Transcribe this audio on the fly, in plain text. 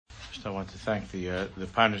First, I want to thank the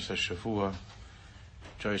Parnas HaShavua,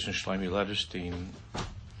 Joyce and Shlomi Lederstein,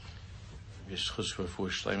 Yishchus Refuah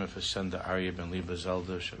Shlema for Sender Aryeh Ben Liba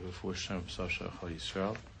Zelda, Refuah Shlema for Sasha Chol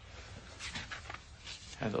Yisrael,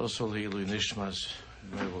 and also Leilu Nishmas,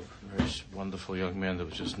 very wonderful young man that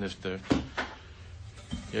was just nifter,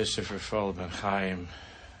 Yosef Rafal Ben Chaim,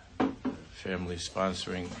 family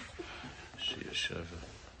sponsoring,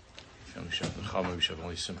 family Shabbat Chama, we should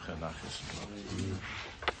only Simcha Nachas.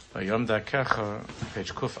 By Yom Dakecha,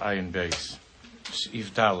 page Kuf Ayin Beis,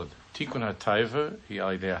 Eve Dalad, Tikkun HaTaiva, Hi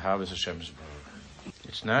Alidei Ahavas Hashem's Baruch.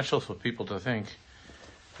 It's natural for people to think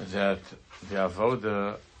that the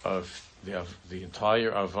avoda of the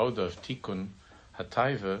entire avoda of Tikkun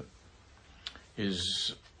HaTaiva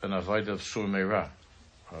is an avoda of Sur Meirah,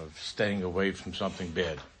 of staying away from something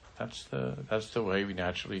bad. That's the way we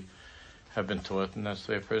naturally have been taught, and that's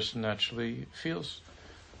the way a person naturally feels.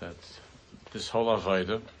 That this whole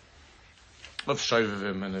avoda of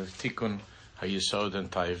Shovavim and of Tikkun HaYisod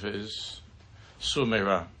and Taiva is Sur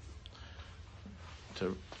Meirah,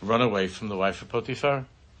 to run away from the wife of Potiphar.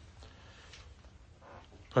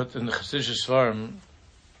 But in the Chassidish Svarim,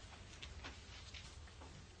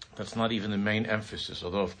 that's not even the main emphasis,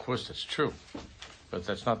 although of course that's true, but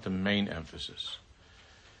that's not the main emphasis.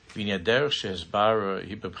 What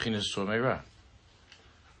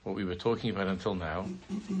we were talking about until now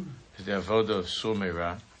is the avoda of Sur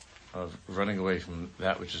Meirah, of running away from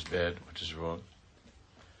that which is bad, which is wrong.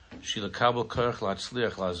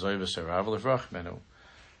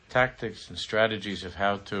 Tactics and strategies of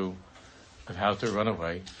how to run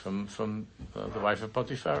away from the wife of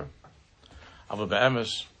Potiphar.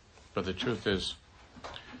 But the truth is,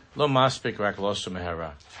 lo maspik rak lo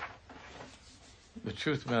sumehara. The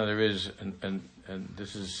truth of the matter is, and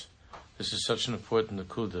this is such an important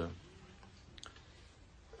nakuda,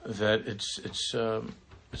 that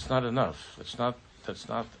it's not enough. That's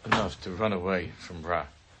not enough to run away from Ra.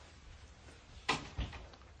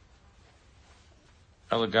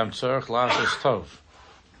 Elegam tzarech la'asos tov.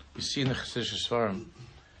 You see in the Chassidish Svarim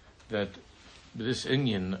that this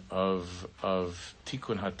inyan of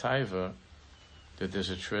Tikkun HaTaiva, that there's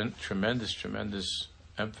a tremendous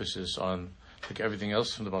emphasis on, like everything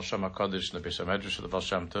else from the Baal Shem HaKadosh and the Beis HaMedrash of the Baal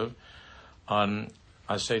Shem Tov, on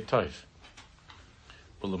Asay Tov.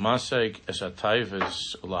 Ulamasek es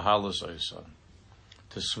HaTaivas ulahalas oisan,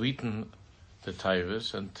 to sweeten the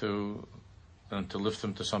Taivas and to lift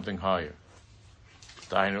them to something higher.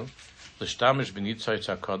 Dainu, l'shtamish b'nitzayis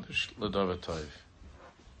HaKadosh l'davar tov,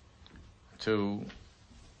 to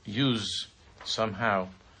use somehow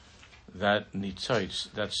that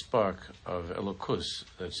nitzayis, that spark of elokus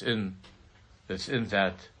that's in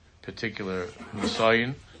that particular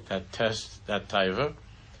nisayin, that test, that taiva,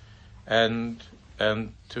 and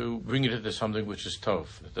to bring it into something which is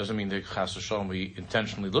tov. It doesn't mean that chas v'shalom we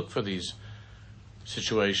intentionally look for these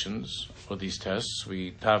situations or these tests.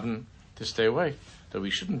 We daven to stay away, that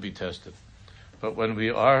we shouldn't be tested. But when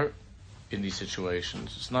we are in these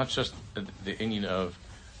situations, it's not just the inyan of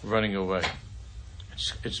running away.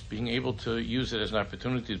 It's being able to use it as an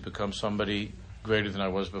opportunity to become somebody greater than I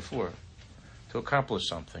was before, to accomplish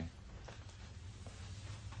something.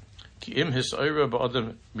 Ki im hisayra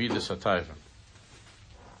ba'adam midas hatayva.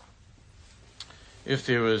 If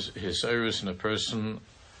there was hisayrus in a person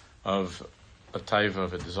of a taiva,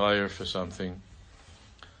 of a desire for something,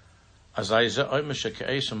 then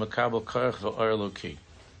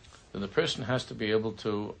the person has to be able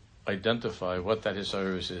to identify what that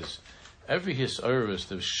hisayrus is. Every hisayrus,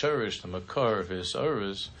 the shurish, the makar of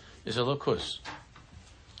hisayrus, is a lokus.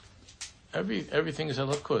 Everything is a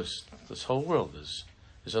lokus. This whole world is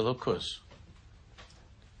a lokus.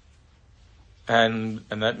 And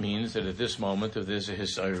that means that at this moment, if there's a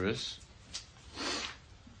hisayrus,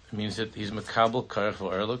 it means that he's makabel karch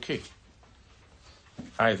v'or loki.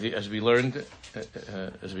 As we learned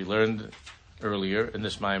earlier in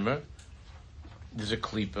this mimer, there's a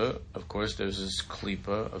klipa. Of course, there's this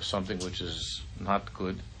klipa of something which is not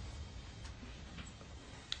good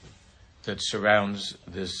that surrounds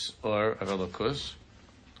this or of elokus.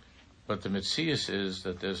 But the mitzias is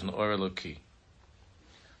that there's an or eloki.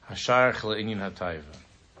 Hasharach le'inyin hatayva.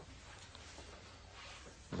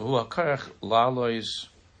 V'hu hakarach la'alois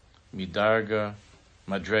midarga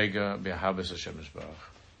madrega be'ahabas Hashem Yisbarach.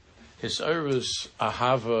 His urus,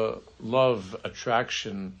 ahava, love,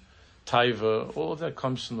 attraction, taiva, all of that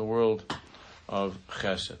comes from the world of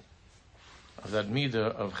chesed, of that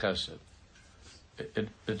midah of chesed.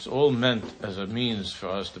 It's all meant as a means for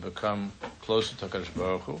us to become closer to HaKadosh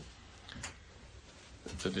Baruch Hu,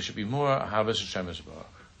 that there should be more ahavas Hashem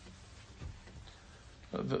Yisbarach.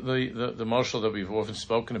 The marshal that we've often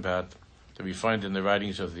spoken about, that we find in the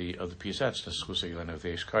writings of the Piaseczna, of the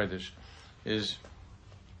Eish Kardish, is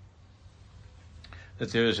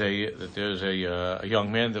that there's a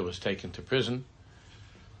young man that was taken to prison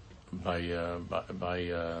by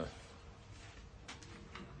the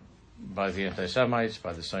anti-Semites,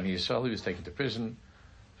 by the Sani Yisrael. He was taken to prison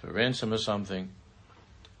for ransom or something,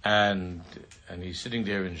 and he's sitting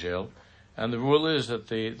there in jail. And the rule is that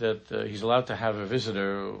he's allowed to have a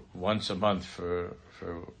visitor once a month for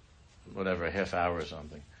whatever, a half hour or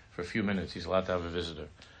something. For a few minutes, he's allowed to have a visitor.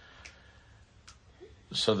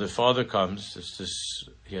 So the father comes.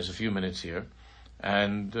 He has a few minutes here,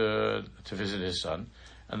 and to visit his son.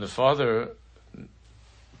 And the father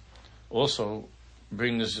also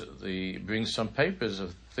brings some papers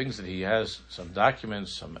of things that he has, some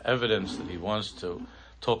documents, some evidence that he wants to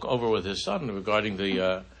talk over with his son regarding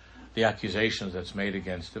the accusations that's made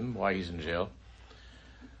against him, why he's in jail.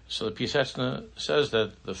 So the Piaseczna says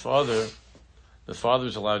that the father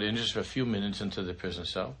is allowed in just for a few minutes into the prison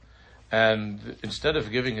cell, and instead of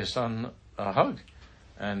giving his son a hug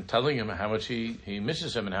and telling him how much he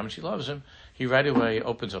misses him and how much he loves him, he right away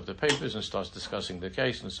opens up the papers and starts discussing the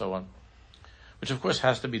case and so on, which of course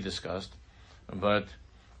has to be discussed. But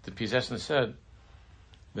the Piaseczna said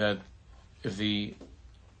that if the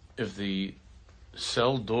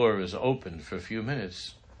cell door is open for a few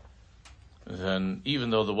minutes, then even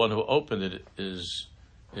though the one who opened it is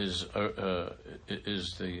the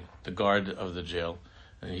guard of the jail,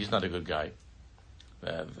 and he's not a good guy.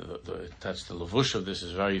 That's the lavush of this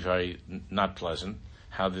is very, very not pleasant.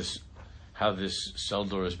 How this cell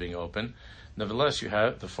door is being opened. Nevertheless,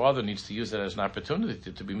 the father needs to use that as an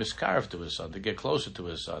opportunity to be miscarved to his son, to get closer to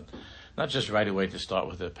his son, not just right away to start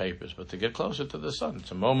with the papers, but to get closer to the son.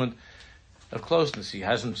 It's a moment of closeness. He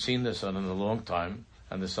hasn't seen the son in a long time,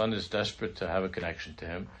 and the son is desperate to have a connection to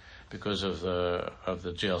him because of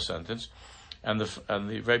the jail sentence. And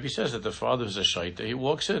the Rebbe says that the father is a shaita. He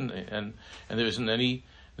walks in, and there isn't any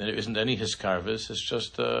hiskarvis. It's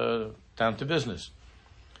just down to business.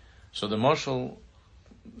 So the marshal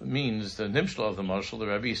means, the nimshla of the marshal, the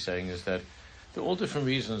Rebbe is saying, is that there are all different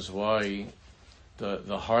reasons why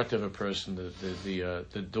the heart of a person,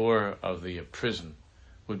 the door of the prison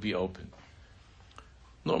would be open.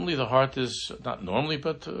 Normally the heart is, not normally,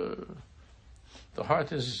 but the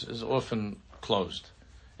heart is often closed,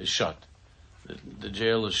 is shut. The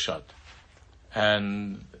jail is shut.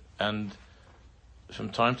 And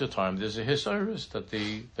from time to time there's a hisayrus that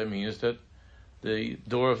means that the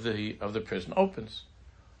door of the prison opens.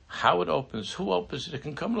 How it opens, who opens it? It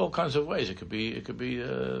can come in all kinds of ways. It could be in a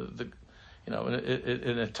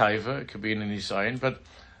taiva, it could be in an isayin, but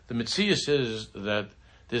the mitzias is that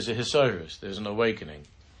there's a hisayrus, there's an awakening.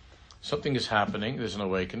 Something is happening, there's an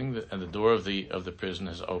awakening, and the door of the prison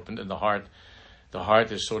has opened, and the heart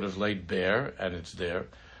is sort of laid bare, and it's there.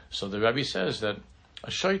 So the Rebbe says that a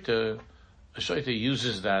shaita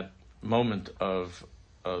uses that moment of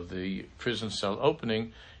the prison cell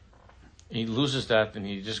opening. He loses that, and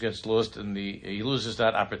he just gets lost he loses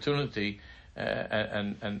that opportunity,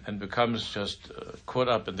 and becomes just caught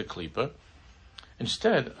up in the klipa,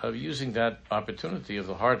 instead of using that opportunity of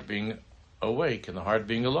the heart being awake and the heart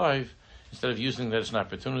being alive, instead of using that as an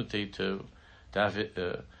opportunity to have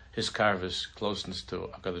his karvis, closeness to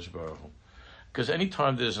HaKadosh Baruch Hu. Because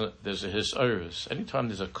anytime there's a hisayrus, anytime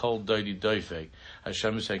there's a kol doidi doifeg,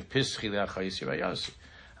 Hashem is saying, Pischi le'achayis yirayasi.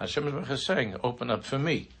 Hashem is saying, open up for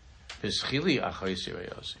me. Pischi le'achayis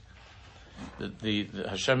yirayasi. The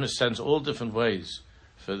Hashem sends all different ways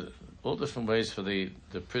for the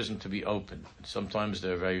prison to be open. Sometimes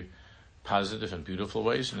they're very positive and beautiful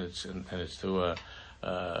ways, and it's through a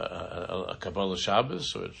Kabbalah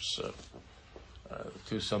Shabbos, or it's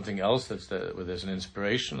through something else where there's an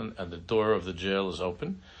inspiration, and the door of the jail is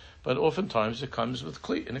open. But oftentimes it comes with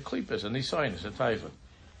in a klipas, and nisayin, it's a taiva.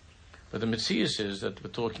 But the mitzias is that we're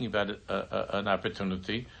talking about an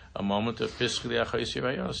opportunity, a moment of piskei le'achayis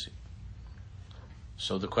yirayasi.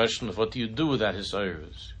 So the question of what do you do with that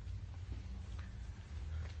hisayrus?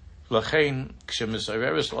 Lachein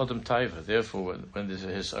k'shemisayrus l'adam taiva. Therefore, when there's a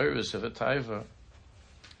hisayrus of a taiva,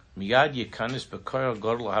 miyad yikanis b'koyal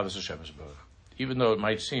gadol havas Hashem yisborach. Even though it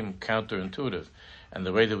might seem counterintuitive, and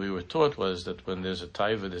the way that we were taught was that when there's a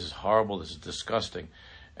taiva, this is horrible, this is disgusting,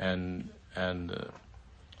 and the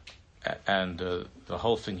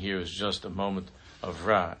whole thing here is just a moment of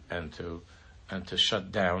ra, and to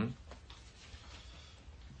shut down.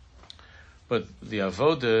 But the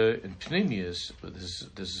avoda in Pnimius, this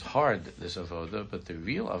is hard, this avoda, but the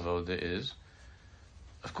real avoda is,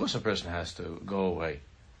 of course a person has to go away,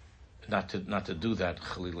 not to do that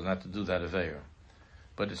chalila, not to do that aveira.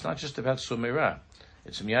 But it's not just about Sumera.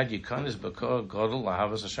 It's Miyad Yikan is Bakor Godel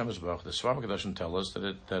Lahavas Hashem Yisbarach. The Svarim Kedoshim tell us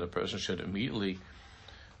that a person should immediately,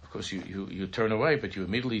 of course, you turn away, but you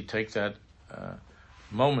immediately take that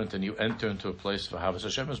moment and you enter into a place of Ahavas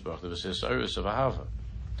Hashem Yisbarach. There was this iris of Ahava.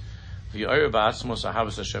 The Eir Ba'atzmos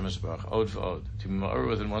Ahavas Hashem Yisbarach, Od V'od. To be Ma'or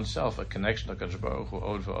within oneself, a connection to HaKadosh Baruch Hu,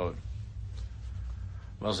 Od V'od.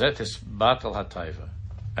 Malzet is Batal HaTaiva.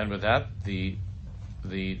 And with that, the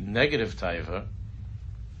negative Taiva,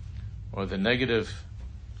 or the negative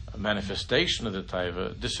manifestation of the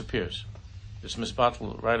Taiva, disappears. It's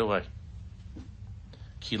misbattle right away.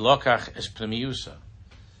 Ki lokach es pnimiusa.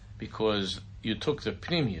 Because you took the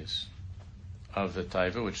pnimius of the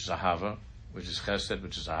Taiva, which is Ahava, which is Chesed,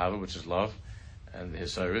 which is Ahava, which is love, and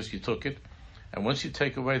his Hisayrus, you took it, and once you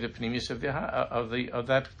take away the pnimius of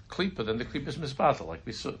that klipa, then the klipa is misbattle, like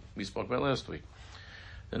we spoke about last week.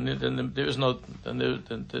 Then there's no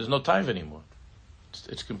Taiva anymore.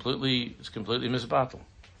 It's completely misbattle.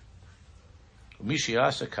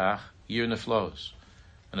 Mishiasakach year neflos,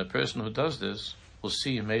 and a person who does this will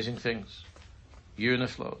see amazing things. Year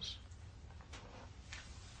neflos.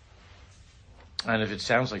 And if it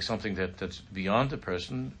sounds like something that's beyond a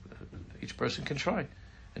person, each person can try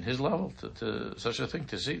in his level to such a thing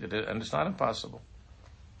to see that, and it's not impossible.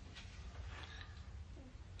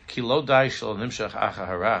 Kilo daishal nimshach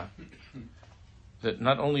achahara, that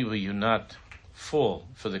not only will you not fall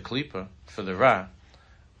for the klipa, for the ra,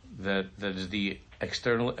 that is the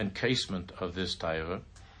external encasement of this taiva,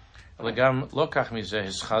 elegam lokach mizeh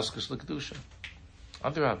his chaskus l'kedusha.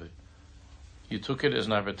 Adrabah, you took it as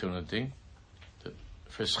an opportunity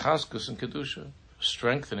for chaskus and kedusha,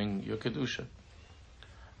 strengthening your kedusha.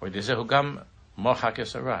 Or hugam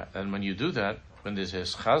mochakes ara, and when you do that, when there's a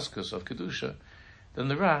chaskus of kedusha, then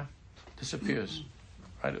the ra disappears.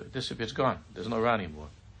 Right, it disappears, gone. There's no ra anymore.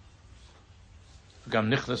 Hugam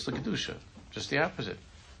nichlas l'kedusha, just the opposite.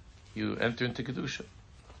 You enter into kedusha.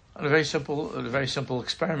 And a very simple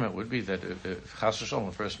experiment would be that if chas v'sholom,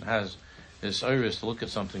 a person has this iris to look at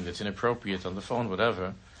something that's inappropriate on the phone,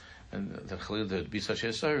 whatever, and that Khalil there'd be such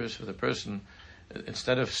a service for the person,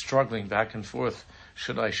 instead of struggling back and forth,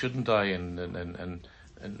 should I, shouldn't I, and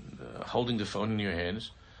holding the phone in your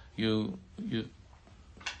hands, you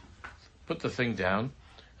put the thing down,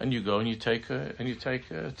 and you go and you take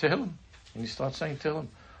Tehillim, and you start saying Tehillim,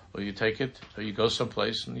 or you take it, or you go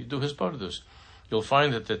someplace and you do his Bardus. You'll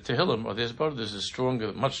find that the Tehillim or the his Bardus is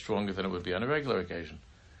stronger, much stronger than it would be on a regular occasion,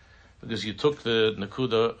 because you took the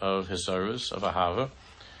Nakuda of Hisayrus, of Ahava,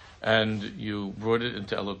 and you brought it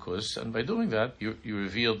into Elokus, and by doing that, you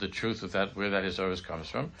revealed the truth of that, where that Hisayrus comes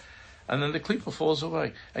from, and then the klipa falls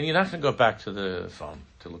away, and you're not going to go back to the phone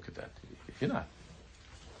to look at that. You're not.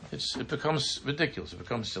 It becomes ridiculous. It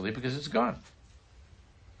becomes silly because it's gone.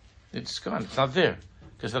 It's gone. It's not there,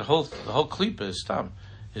 because the whole klipa is stam,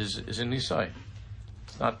 is in Nisai.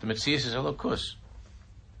 It's not, the Metzias is Elokus,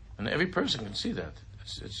 and every person can see that.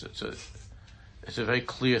 It's a very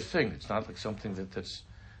clear thing. It's not like something that's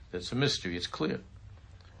a mystery. It's clear.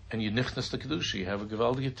 And you nichnas l'kedusha. You have a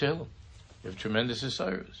gewaldige Tehillim. You have tremendous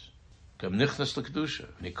Hisayrus. Gam nichnas l'kedusha.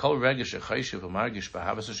 Nikol regesh echayishiv u'margish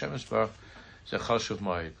b'havas Hashem Yisbarach ze chashuv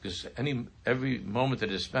ma'od. Because every moment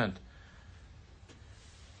that is spent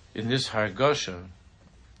in this hargasha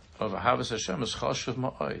of Ahavas Hashem is chashuv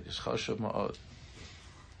ma'od. Is chashuv ma'od.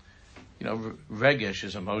 You know, regesh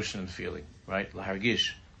is emotion and feeling, right?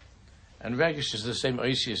 Lahargish. And regesh is the same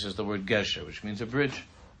oisius as the word gesher, which means a bridge.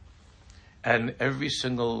 And every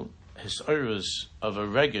single hisayrus of a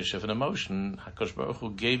regesh, of an emotion, HaKadosh Baruch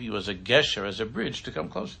Hu gave you as a gesher, as a bridge to come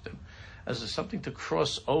closer to him, as something to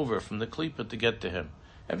cross over from the klipa to get to him.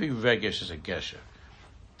 Every regesh is a gesher,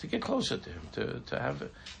 to get closer to him, to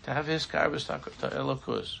have his karvus to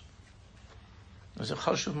Elokus. It's a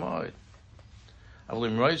chashuv ma'od.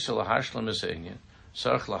 Avlim roitzel lahashlam eseinyan,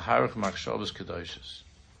 sarach laharach machshavas kedoshas,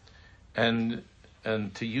 and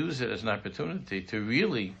to use it as an opportunity to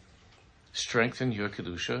really strengthen your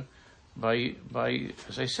kedusha by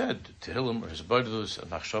as I said, Tehillim or Hizbardus and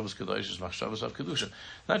Machshavas Kedoshas, Machshavas of kedusha.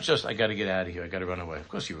 Not just I got to get out of here, I got to run away. Of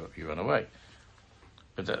course you run away,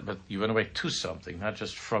 but you run away to something, not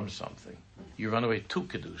just from something. You run away to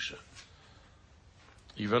kedusha.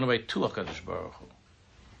 You run away to HaKadosh Baruch Hu,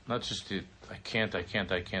 not just to I can't. Tzarech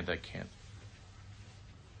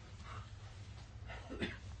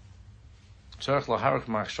laharach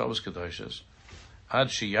machshavas kedoshas. Ad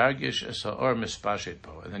sheyargish es ha'or mispashet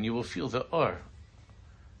po, and then you will feel the or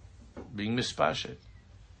being mispashet.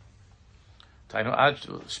 Taino ad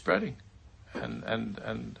spreading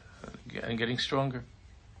and getting stronger.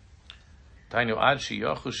 And you'll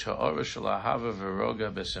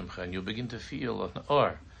begin to feel an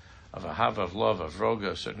or of a hava, of love, of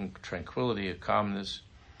roga, a certain tranquility, a calmness,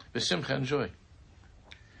 besimcha, and joy.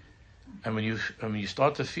 And when you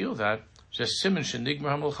start to feel that, says siman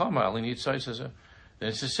shenigmar hamilchama, Ali Nitzai says, then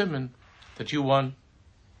it's a siman that you won,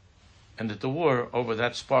 and that the war over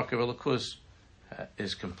that spark of Elokus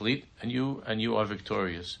is complete, and you are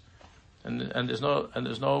victorious. And there's no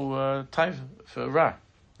taiva for Ra.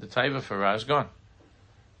 The taiva for Ra is gone.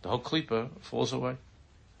 The whole klipa falls away,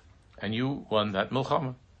 and you won that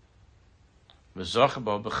milchama. And you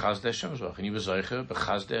were zeicher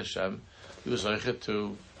b'chazdei Hashem. You were zeicher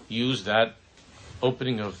to use that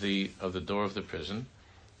opening of the door of the prison,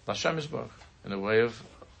 l'Hashem Yisborach, in a way of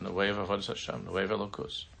avodas Hashem, in a way of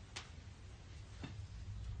Elokus.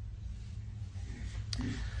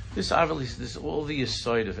 This all the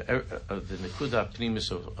aside of the nekuda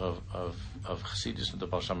pnimis of Chassidus and the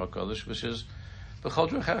Baal Shem HaKadosh, which is b'chol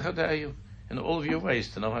drechecha de'eyu, in all of your ways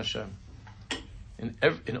to know Hashem.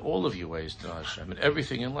 In all of your ways to know Hashem. In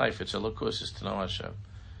everything in life, it's Elokus, is to know Hashem.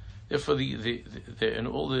 Therefore, in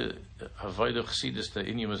all the avodah of Chassidus, the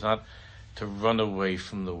inyan is not to run away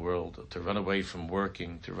from the world, to run away from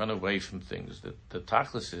working, to run away from things. The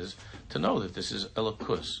tachlis is to know that this is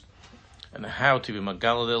Elokus. And how to be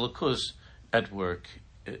Magal Elokus at work,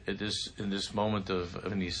 it is in this moment of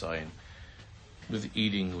Nisayin, with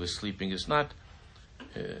eating, with sleeping. It's not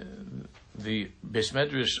the Beis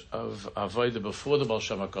Medrash of Avodah before the Baal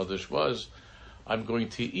Shem HaKadosh was, I'm going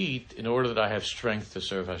to eat in order that I have strength to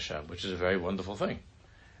serve Hashem, which is a very wonderful thing.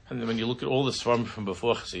 And then when you look at all the Svarim from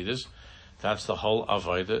before Chassidus, that's the whole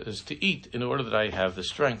Avodah, is to eat in order that I have the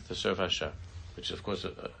strength to serve Hashem, which is of course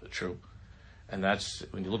true. And that's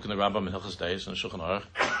when you look in the Rambam in Hilchos Deis and Shulchan Aruch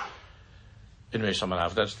in Reish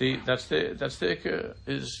Hamanav. That's the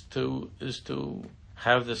is to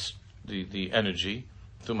have this the energy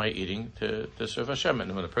through my eating to serve Hashem.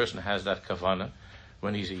 And when a person has that kavana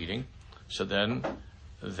when he's eating, so then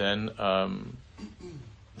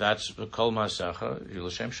that's kol masacha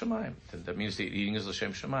l'shem shemayim. That means the eating is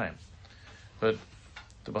l'shem shemayim. But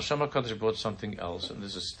the Baal Shem HaKadosh brought something else, and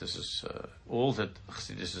this is all that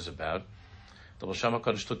Chassidus is about. The Baal Shem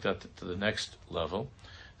HaKadosh took that to the next level.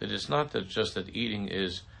 That it's not that just that eating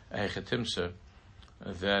is a hechetimsa,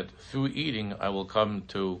 that through eating I will come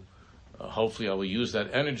to, hopefully I will use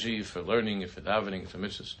that energy for learning, for davening, for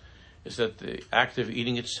mitzvahs. Is that the act of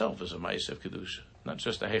eating itself is a ma'aseh of kedusha, not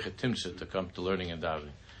just a hechetimsa to come to learning and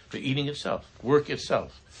davening. But eating itself, work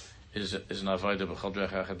itself, is an avodah b'chol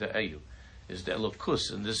drechecha de'eyu, is the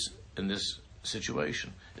elokus in this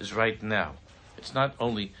situation, is right now. It's not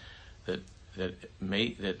only that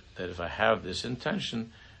if I have this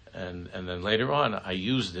intention, and then later on I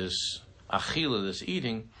use this achila, this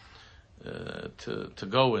eating, to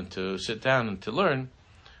go and to sit down and to learn,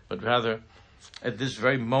 but rather at this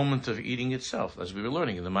very moment of eating itself, as we were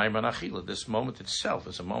learning in the Ma'amar Achila, this moment itself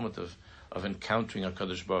is a moment of encountering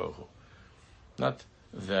HaKadosh Baruch Hu. Not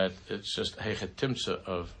that it's just hechetimsa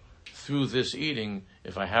of through this eating,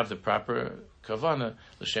 if I have the proper kavana,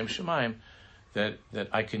 l'shem shemayim, that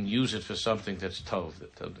I can use it for something that's tov,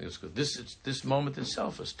 that is good. This moment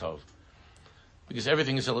itself is tov, because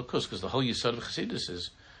everything is elokus. Because the whole yisod of Chassidus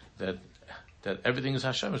is that everything is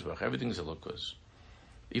Hashem's Baruch, everything is elokus.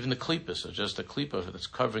 Even the klipas are just a klipa that's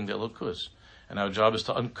covering the elokus, and our job is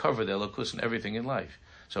to uncover the elokus in everything in life.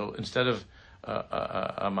 So instead of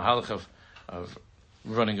a mahalach of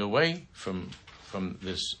running away from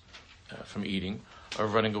this from eating, or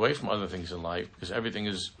running away from other things in life, because everything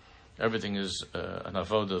is an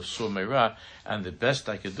avodah of sur meira, and the best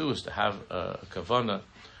I could do is to have a kavana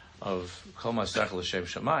of kol masach l'shem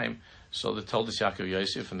shamayim. So the Toldos Yaakov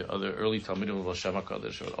Yosef and the other early Talmidim of Baal Shem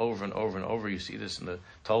HaKadosh, over and over and over, you see this in the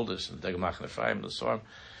Toldos and the Degel Machaneh Ephraim and the Svarim,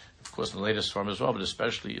 of course in the latest Svarim as well, but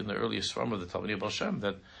especially in the earliest Svarim of the Talmidim of Baal Shem,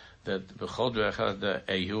 that b'chol drecha the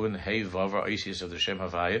ehu and hey vav are isis of the Shem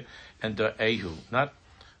Havaya, and the ehu, not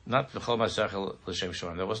b'chol masach l'shem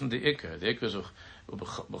shamayim. That wasn't the ikar. The ikar is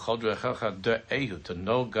b'chol drecha the ehu, to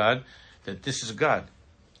know God, that this is God.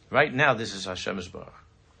 Right now, this is Hashem Yisborach.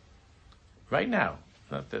 Right now,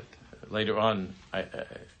 not that. Later on,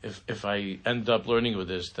 if I end up learning with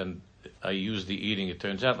this, then I use the eating. It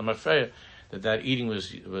turns out, I'm afraid that eating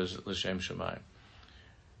was l'shem shemayim.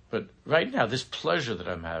 But right now, this pleasure that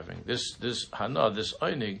I'm having, this hana, this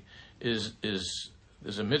einig, is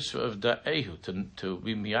a mitzvah of da'ehu, to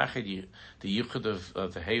be miyachid, the yichud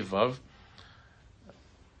of the hey vav,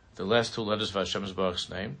 the last two letters of Hashem Yisborach's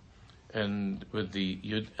name, and with the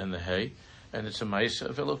yud and the hey. And it's a ma'aseh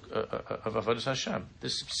of avodas Hashem.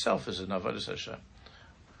 This itself is an avodas Hashem.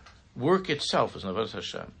 Work itself is an avodas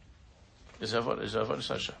Hashem. is avodas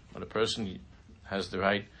Hashem. When a person has the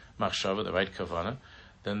right machshava, the right kavana,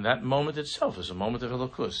 then that moment itself is a moment of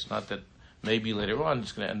elokus. Not that maybe later on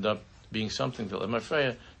it's going to end up being something that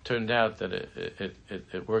Lemafreya turned out that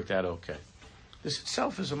it worked out okay. This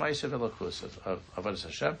itself is a ma'aseh of elokus, of avodas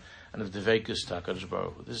Hashem, and of deveikus HaKadosh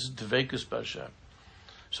Baruch Hu. This is deveikus b'Hashem.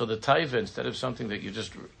 So the taiva, instead of something that you're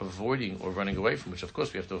just avoiding or running away from, which of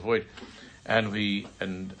course we have to avoid, and we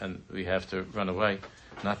have to run away,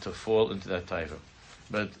 not to fall into that taiva.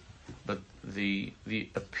 But the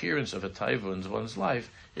appearance of a taiva in one's life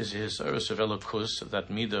is his service of elokus, of that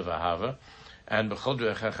midah of ahava, and b'chol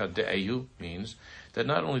d'rechecha de'eyu means that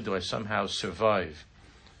not only do I somehow survive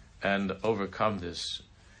and overcome this,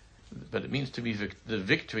 but it means to be the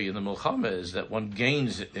victory in the milchama is that one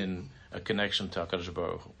gains in a connection to HaKadosh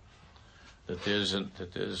Baruch Hu. That there's a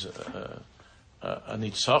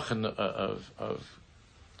nitzachon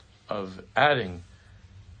of adding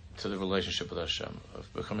to the relationship with Hashem,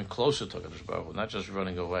 of becoming closer to HaKadosh Baruch Hu, not just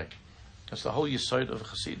running away. That's the whole yesod of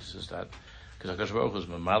Chassidus, is that because HaKadosh Baruch Hu is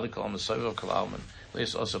mamalik al mesaviv al kol almin,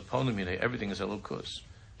 leis also ponim, everything is elokus.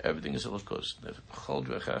 Everything is elokus.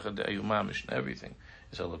 Everything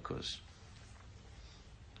is elokus.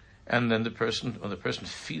 And then when the person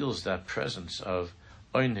feels that presence of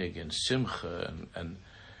oinig and simcha and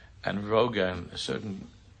roga and a certain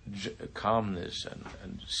calmness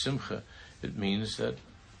and simcha, it means that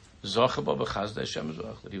zoche ba b'chaz Hashem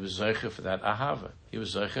zach, that he was zoche for that ahava. He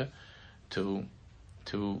was zoche to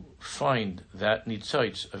find that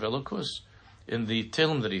nitzoitz of elokus in the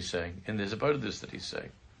Tehillim that he's saying, in the Zabardis that he's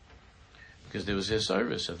saying, because there was his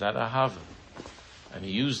service of that ahava. And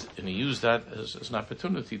he used that as an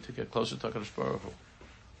opportunity to get closer to HaKadosh Baruch Hu.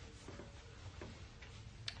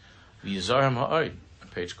 V'yizarem ha'oid,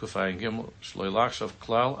 page Kufay and Gimel, shlo yilachshav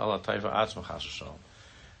klal ala taiva atzma chas v'shalom.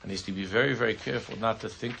 And he's to be very, very careful not to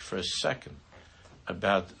think for a second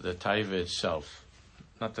about the taiva itself,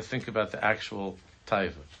 not to think about the actual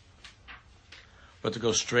taiva, but to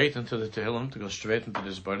go straight into the Tehillim, to go straight into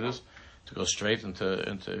the Zbardas, to go straight into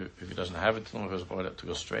if he doesn't have it, to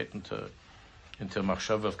go straight into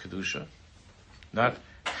machshava of kedusha, not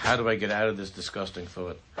how do I get out of this disgusting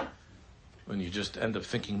thought. When you just end up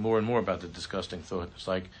thinking more and more about the disgusting thought, it's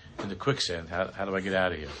like in the quicksand. How do I get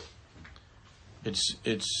out of here?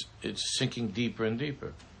 It's sinking deeper and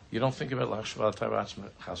deeper. You don't think about lachshava taratzma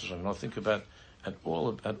chas v'shalom. You don't think about at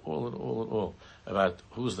all about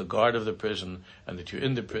who's the guard of the prison and that you're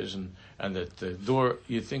in the prison and that the door.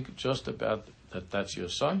 You think just about that's your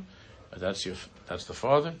son, that's the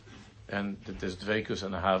father. And that there's dveikus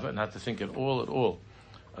and ahava, and not to think at all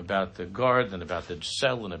about the guard and about the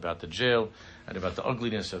cell and about the jail and about the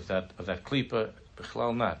ugliness of that klipa.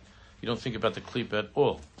 B'chlal not. You don't think about the klipa at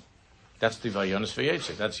all. That's the vayonis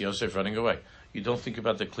v'yetzek. That's Yosef running away. You don't think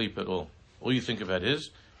about the klipa at all. All you think about is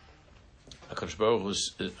HaKadosh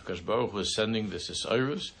Baruch Hu is sending this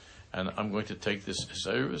Isairus, and I'm going to take this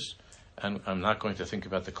Isairus, and I'm not going to think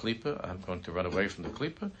about the klipa. I'm going to run away from the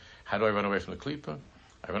klipa. How do I run away from the klipa?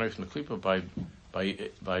 I run away from the klipa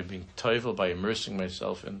by being toivel, by immersing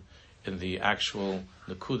myself in the actual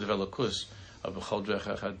nekud of elokus of b'chol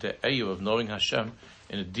d'rechecha de'eyu, of knowing Hashem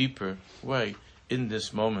in a deeper way in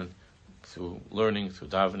this moment, through learning, through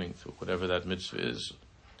davening, through whatever that mitzvah is,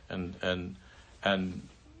 and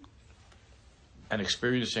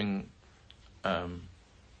experiencing an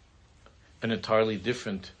entirely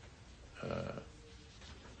different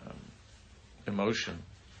emotion.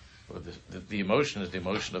 The emotion is the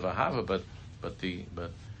emotion of ahava, but the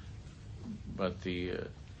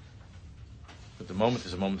moment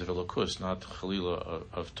is a moment of elokus, not chalila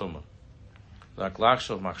of tumah. Like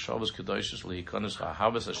lachshav machshavas kedoshos lehikonos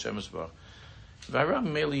ahavas Hashem esbarach v'ara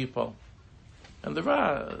meli yipol, and the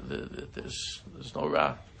ra there's no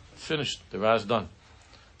ra, finished. The ra is done.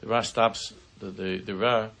 The ra stops. The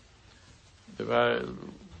ra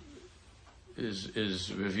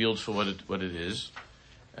is revealed for what it is.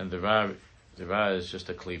 And the ra is just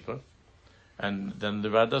a klipa, and then the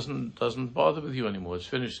ra doesn't bother with you anymore. It's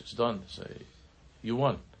finished. It's done. So you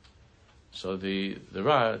won. So the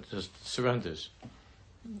ra just surrenders.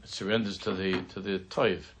 It surrenders to the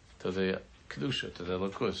toiv, to the kedusha, to the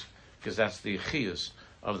elokus, because that's the chiyus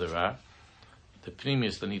of the ra. The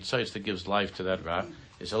pnimius, the nitzoitz that gives life to that ra,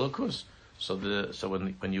 is elokus. So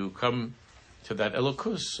when you come to that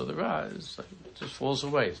elokus, so the ra is just falls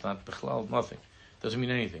away. It's not bichlal, nothing. Doesn't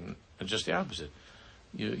mean anything. It's just the opposite.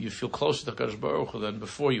 You feel closer to HaKadosh Baruch Hu than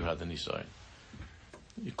before you had the Nisayon.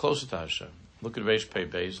 You're closer to Hashem. Look at Reish Pei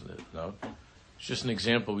Beis. No, it's just an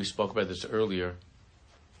example. We spoke about this earlier,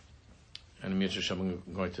 and I'm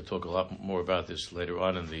going to talk a lot more about this later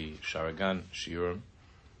on in the Sharagan Shiurim.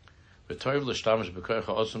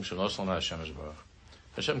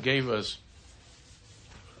 Hashem gave us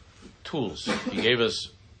tools. He gave us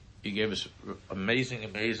amazing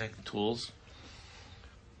tools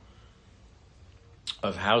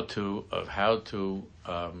of how to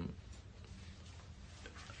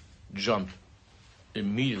jump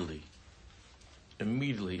immediately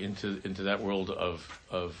into that world of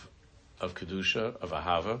kedusha, of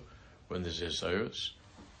ahava, when there's desires.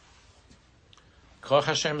 Koach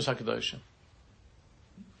Hashem is HaKadoshim.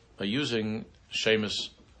 By using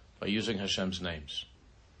Hashem's names.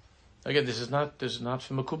 Again, this is not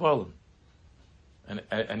from a Kubalim.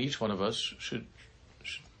 And each one of us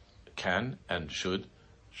can and should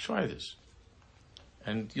try this.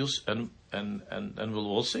 And we'll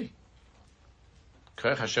all see.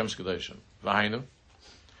 Koach Hashem's Kadoshim. V'hainu.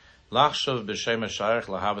 Lachshav b'shem hashayach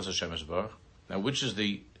lahavas Hashem esbarach. Now, which is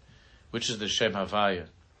the Shem Havaya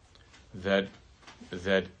that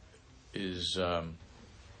is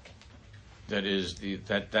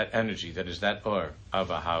that energy, that is that or of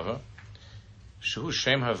ahava. Shu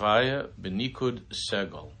Shem Havaya b'nikud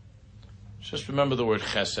segol. Just remember the word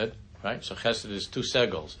chesed, right? So chesed is two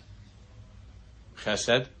segels.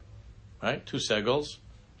 Chesed, right? Two segels.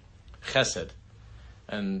 Chesed.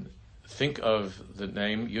 And think of the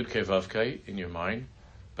name Yud Kei Vav Kei in your mind,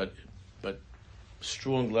 but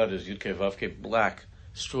strong letters, Yud Kei Vav Kei, black,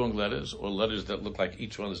 strong letters, or letters that look like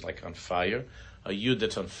each one is like on fire. A Yud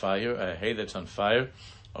that's on fire, a Hey that's on fire,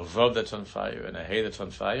 a Vav that's on fire, and a Hey that's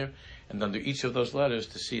on fire, and under each of those letters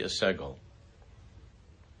to see a segel.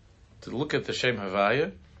 To look at the Shem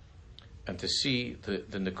Havaya and to see the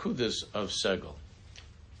Nekudas of segel.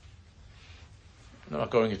 I'm not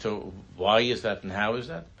going into why is that and how is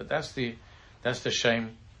that, but that's the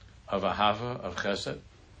Shem of Ahava, of Chesed.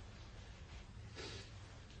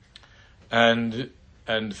 And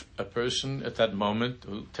a person at that moment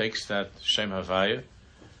who takes that Shem Havaya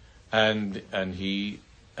and he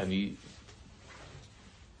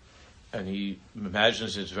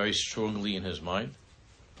imagines it very strongly in his mind,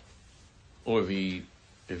 or if he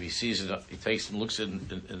sees it, he takes and looks at it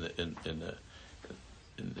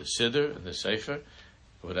in the Siddur, in the Sefer,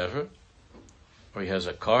 whatever, or he has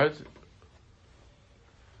a card,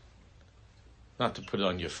 not to put it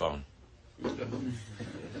on your phone.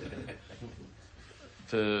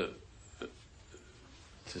 To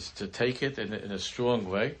take it in a strong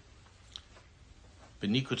way,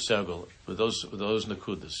 b'nikud segel, with those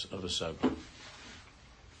nekudas of a segel.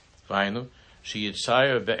 Vaynu,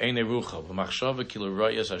 sheyitzayir be'enei rucha v'machshava kilo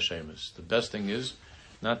royas Hashemis. The best thing is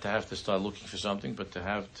not to have to start looking for something, but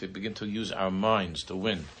to begin to use our minds to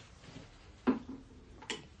win,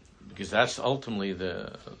 because that's ultimately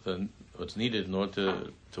the what's needed in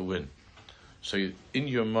order to win. So in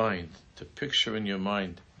your mind, to picture in your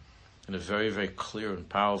mind in a very, very clear and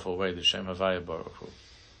powerful way the Shem Havaya Baruch Hu,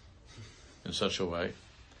 in such a way,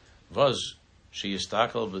 was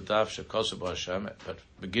sheyistakel b'daf shekosav Hashem, but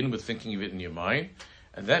begin with thinking of it in your mind,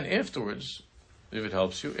 and then afterwards, if it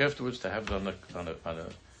helps you, afterwards to have it on a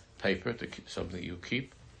paper, to keep something that you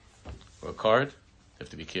keep, or a card. You have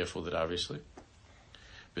to be careful with it, obviously.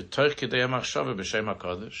 B'torch kedei machshava b'shem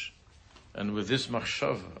HaKadosh. And with this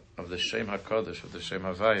machshava of the Shem HaKadosh, of the Shem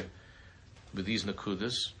Havaya, with these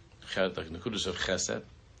nekudas, like nekudas of chesed,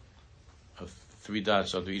 of 3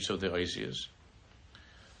 dots under each of the oisias,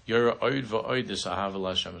 you're oid v'oid is ahava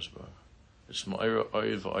l'Hashem esbarach. It's ma'ira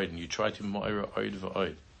oid v'oid, and you try to ma'ira oid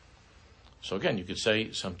v'oid. So again, you could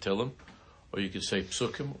say some tilim, or you could say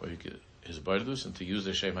psukim, or you could his bardus, and to use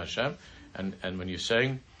the Shem Hashem, and when you're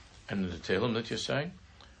saying, and the tilim that you're saying,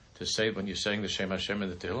 to say when you're saying the Shem Hashem in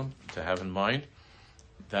the Tehillim, to have in mind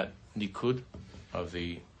that nikud of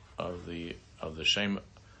the Shem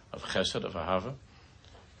of Chesed, of Ahava,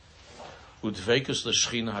 udveikus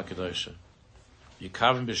l'shchina hakadosha,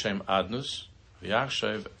 yikavim b'Shem adnus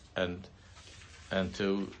v'yachshav, and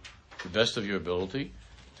to the best of your ability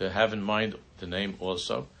to have in mind the name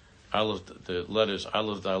also, the letters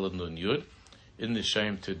Aleph, Daled, Nun, Yud, in the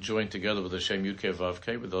Shem, to join together with the Shem Yud Kei Vav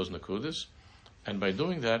Kei, with those nakudas. And by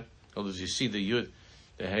doing that, as you see the Yud,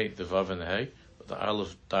 the Hey, the Vav, and the Hey, the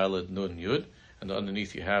Aleph, Daled, Nun, Yud, and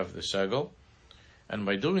underneath you have the Segel. And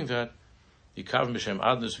by doing that, Yikavim b'Shem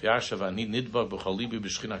Adnus v'Yashav ani nidbak b'chol libi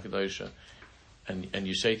b'Shechina HaKadoshah, and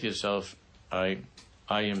you say to yourself, I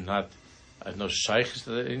am not, I have no shaykhs to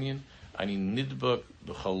that Indian. I need nidbak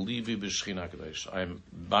b'chol libi b'Shechina HaKadoshah. I am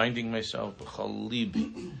binding myself b'chol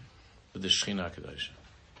libi with the Shechina HaKadoshah.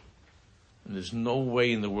 And there's no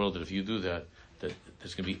way in the world that if you do that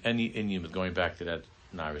there's going to be any Indian with going back to that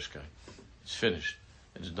Narish guy. It's finished.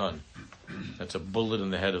 It's done. That's a bullet in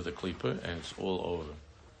the head of the Klippa, and it's all over.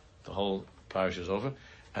 The whole parish is over.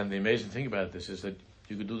 And the amazing thing about this is that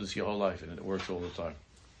you could do this your whole life, and it works all the time.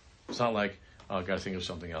 It's not like, oh, I got to think of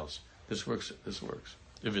something else. This works. This works.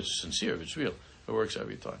 If it's sincere, if it's real, it works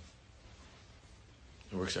every time.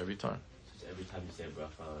 It works every time. So every time you say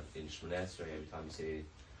bracha in Shmoneh Esrei, every time you say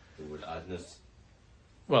the word adnus.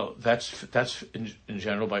 Well, that's in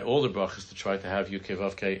general by all the brachas to try to have Yud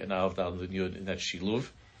Vavke and Aleph Dal and Yud in that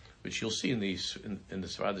Shiluv, which you'll see in the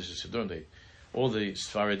Sfaradish Siddurim. All the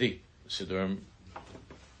Sfaradi Siddurim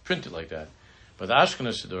printed like that, but the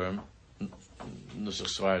Ashkenaz Siddurim, Nusach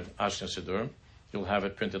Sfarad Ashkenaz Siddurim, you'll have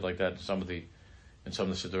it printed like that in some of the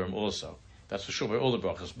Siddurim also. That's for sure by all the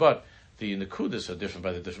brachas, but the Nekudas are different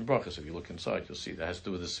by the different brachas. If you look inside, you'll see that has to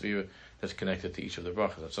do with the sphere that's connected to each of the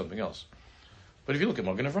brachas. That's something else. But if you look at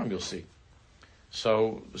Magen Avraham, you'll see.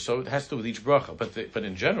 So it has to do with each bracha. But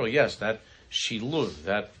in general, yes, that Shiluv,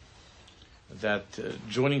 that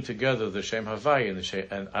joining together the Shem Havai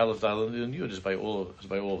and Aleph Dal and Yud is by all of the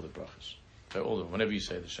brachas. By all of them. Whenever you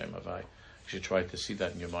say the Shem Havai, you should try to see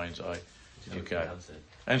that in your mind's eye. You can.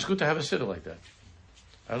 And it's good to have a siddur like that.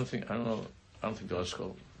 I don't think the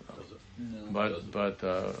Oskol. No. But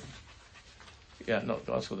the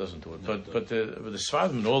Oskol doesn't do it. But the Sfardim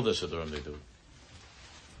and all the Siddurim they do.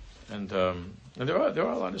 And there are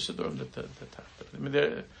a lot of Siddurim that have that. I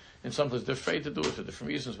mean, in some places they're afraid to do it for different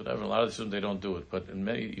reasons, whatever. In a lot of Siddurim they don't do it, but in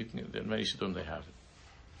many Siddurim they have it.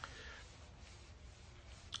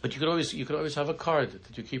 But you could always have a card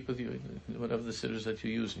that you keep with you, whatever the siddurs that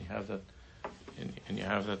you use, and you have that, and you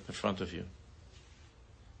have that in front of you.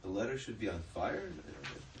 The letter should be on fire.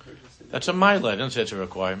 That's a my letter. I don't say it's a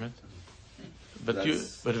requirement. But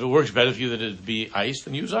if it works better for you that it be ice,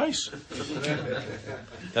 then use ice.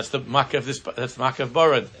 That's the makav. That's makav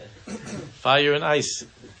barad, fire and ice.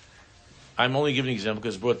 I'm only giving an example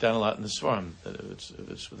because it's brought down a lot in the Svarim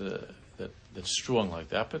that's strong like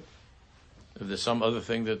that. But if there's some other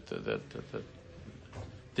thing that the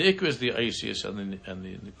ikra is the Aisius and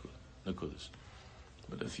the Nekudas.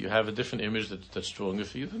 But if you have a different image that's stronger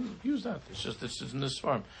for you, then use that. It's in the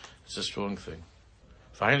Svarim. It's a strong thing.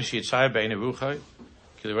 So she's stuck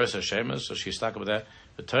with that.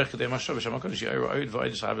 The Torah de Mashav Shem HaKodesh Yirah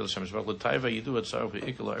V'Oid Sahav L'Shem Yisbarach L'Taiva Yidu Et Tzarech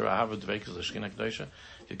V'Ikol Yirah Hava Dveikus L'Shchina Kedosha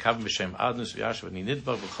Yikav B'Shem Adnus V'Yashav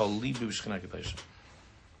V'Nidbar V'Chol Libi V'Shchina Kedosha.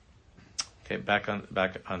 Okay, back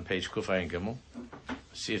on page Kufay and Gimel.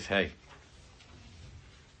 See if hey.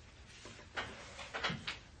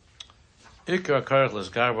 Ikar Karach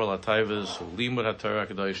L'Sgarbar L'Taivas Limud HaTorah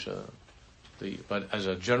Kedosha. But as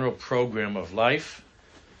a general program of life,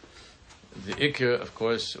 the ikar, of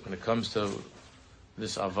course, when it comes to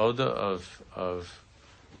this avoda of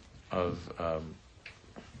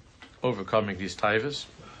overcoming these taivas,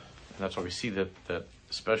 and that's why we see that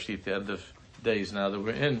especially at the end of days now that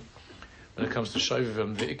we're in, when it comes to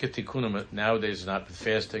shovivim, the ikar tikkunim nowadays is not with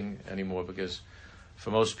fasting anymore because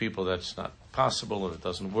for most people that's not possible and it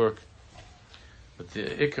doesn't work. But the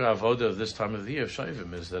ikar avoda of this time of the year,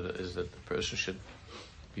 shovivim, is that the person should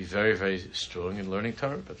be very, very strong in learning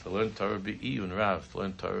Torah, but to learn Torah be iyun rav, to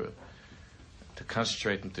learn Torah, to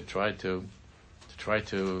concentrate and to try to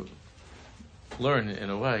learn in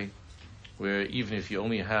a way where even if you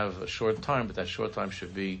only have a short time, but that short time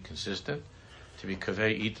should be consistent, to be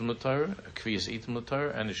kavei itim l'Torah, a kviyas itim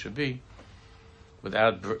l'Torah, and it should be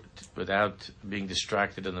without being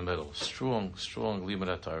distracted in the middle. Strong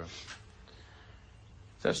limud Torah.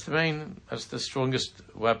 That's the strongest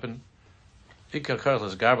weapon. Ikar Karach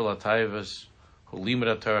L'Sgarbar L'Taivas Hu Limud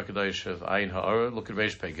HaTorah Kedosha V'Ayin Ha'ora. Look at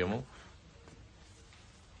Reish Pei Gimel.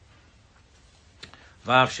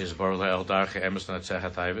 Vav Shizbar Le'el Darche Emes L'Natzech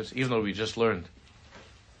HaTaivas. Even though we just learned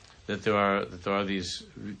that there are these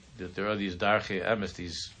Darche Emes,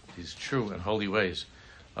 these true and holy ways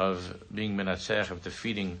of being Menatzech, of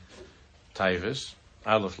defeating Taivas.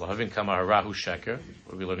 Aleph L'Havin Kama Harahu Sheker.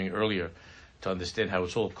 What we were learning earlier to understand how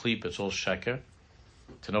it's all kleep, it's all sheker.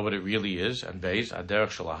 To know what it really is, and beis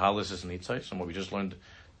aderech shel hahalis is nitzais, and what we just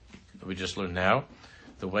learned now,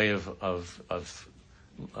 the way of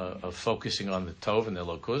focusing on the tov and the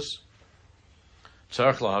lokus.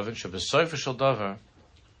 Tzarech lahavin shebesofer shel davar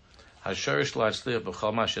hasherish la'atzliach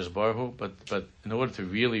b'chol ma shezbarhu. But in order to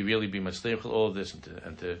really be matzliach with all of this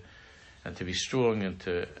and to be strong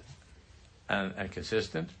and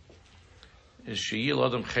consistent, is sheyil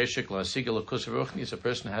adam cheshek la'asig elokus ruchni. Is a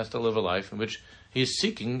person has to live a life in which he is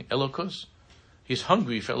seeking elokus. He's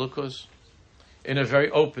hungry for elokus in a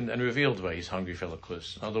very open and revealed way. He's hungry for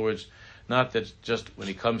elokus. In other words, not that just when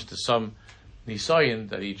he comes to some nisayin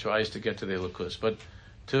that he tries to get to the elokus, but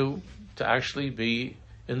to actually be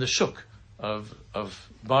in the shuk of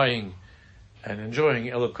buying and enjoying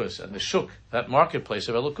elokus. And the shuk, that marketplace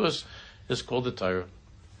of elokus, is called the Torah.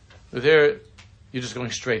 There, you're just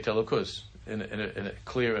going straight to Elokus in a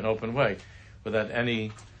clear and open way, without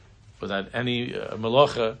any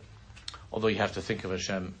malacha. Although you have to think of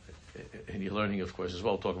Hashem in your learning, of course, as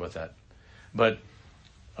well. We'll talk about that, but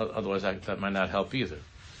otherwise that might not help either.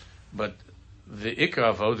 But the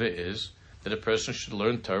ikar avoda is that a person should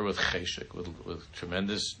learn Torah with cheshek, with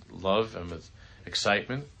tremendous love and with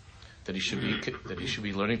excitement. That he should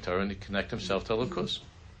be learning Torah and to connect himself to Elokus.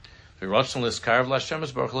 With a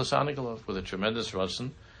tremendous ratzon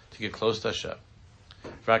to get close to Hashem.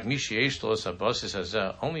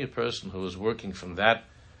 Only a person who is working from that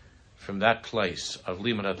place of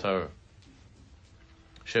limud Torah.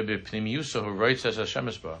 Who writes as Hashem.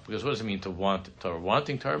 Because what does it mean to want Torah?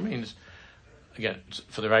 Wanting Torah means, again,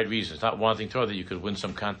 for the right reasons. Not wanting Torah that you could win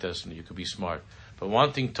some contest and you could be smart. But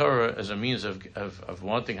wanting Torah as a means of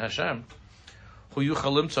wanting Hashem. Only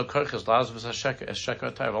such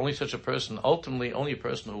a person, ultimately only a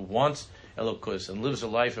person who wants Elokus and lives a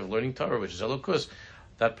life of learning Torah, which is Elokus,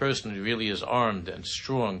 that person really is armed and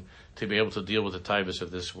strong to be able to deal with the taivas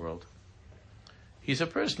of this world. He's a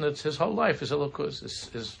person that's his whole life is Elokus,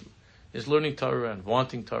 is learning Torah and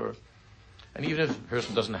wanting Torah. And even if a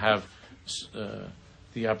person doesn't have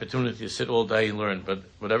the opportunity to sit all day and learn, but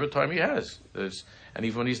whatever time he has, and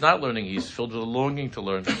even when he's not learning, he's filled with a longing to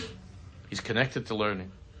learn. He's connected to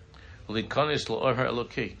learning. Because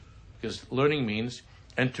learning means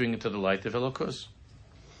entering into the light of Elokus.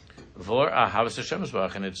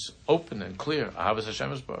 And it's open and clear. Ahavas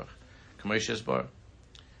Hashem Yisbarach. Kamosh Yisbarach.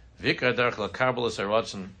 Vikar derech lakabelas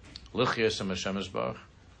haratzon luchiyas Hashem Yisbarach.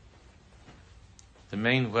 The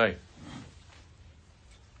main way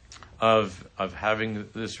of having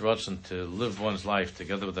this ratzon to live one's life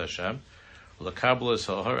together with Hashem, lakabelas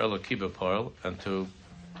ha'or Eloki b'poel, and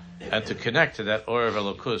to connect to that or of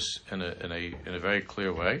Elokus in a very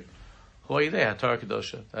clear way.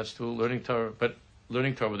 That's through learning Torah, but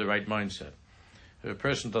learning Torah with the right mindset. If a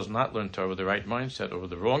person does not learn Torah with the right mindset or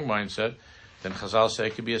with the wrong mindset, then Chazal say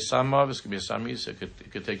it could be a samav, it could be a samis, it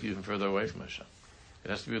could take you even further away from Hashem.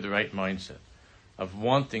 It has to be with the right mindset of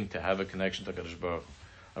wanting to have a connection to HaKadosh Baruch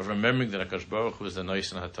Hu, of remembering that HaKadosh Baruch Hu is the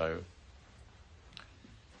Nois and HaTorah.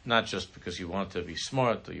 Not just because you want to be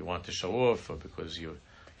smart or you want to show off or because you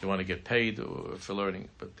want to get paid for learning,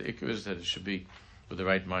 but the ikar is that it should be with the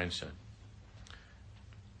right mindset.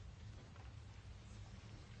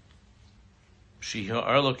 Hashem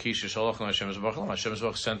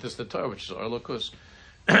sent us the Torah, which is Arlokus.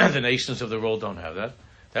 The nations of the world don't have that.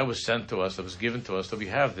 That was sent to us, that was given to us, that we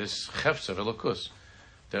have this chefs of Elokus,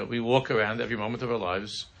 that we walk around every moment of our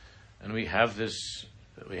lives, and we have this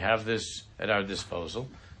at our disposal,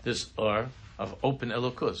 this of open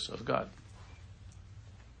Elokus, of God.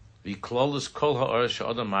 The klolus kol ha'or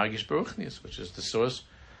she'adam margish beruchnius, which is the source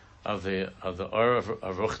of the or of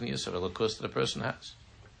ruchnius, of Elokus that a person has.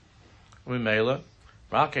 A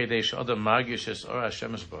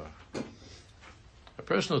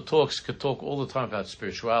person who talks could talk all the time about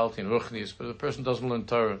spirituality and ruchnius, but if a person doesn't learn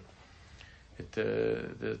Torah,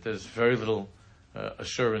 there's very little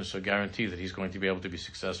assurance or guarantee that he's going to be able to be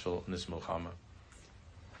successful in this milchama.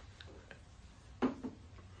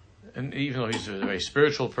 And even though he's a very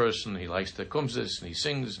spiritual person, he likes the kumzis, and he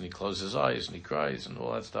sings, and he closes his eyes, and he cries, and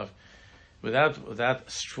all that stuff. Without that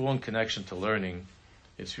strong connection to learning,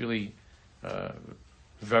 it's really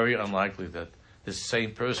very unlikely that this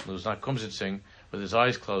same person who's not kumzitzing with his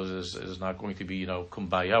eyes closed is not going to be,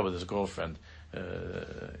 kumbaya with his girlfriend,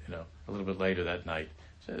 a little bit later that night.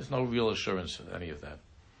 So there's no real assurance of any of that.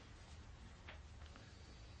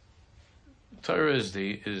 Torah is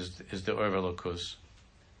the Or Elokus.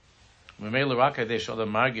 When a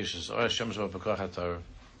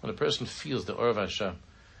person feels the Or of Hashem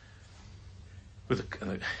with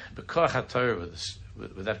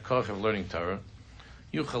that koch of learning Torah,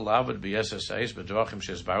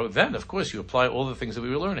 then of course you apply all the things that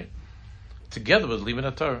we were learning together with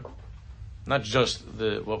limud Torah, not just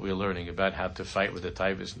what we were learning about how to fight with the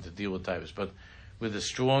taivas and to deal with taivas, but with a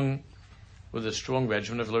strong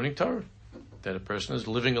regimen of learning Torah, that a person is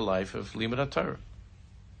living a life of limud Torah.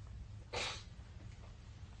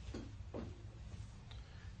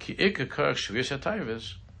 Ki ikar koch shvius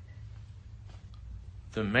taivas,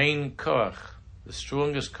 the main koch, the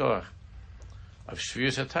strongest koch of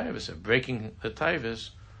shvius taivas, of breaking the taivas,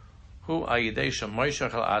 hu ayidei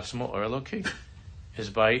shamoishach al atzmo or Eloki, is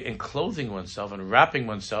by enclothing oneself and wrapping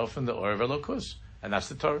oneself in the Or of Elokus, and that's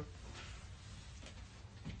the Torah.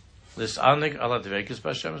 Lisanig ala dveikis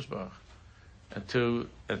b'Hashem Yisbarach, and to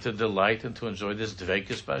delight and to enjoy this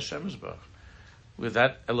dveikis b'Hashem Yisbarach, with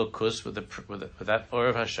that Elokus, with that Or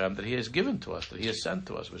of Hashem that He has given to us, that He has sent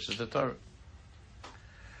to us, which is the Torah.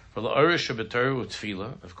 For the Irish of Torah with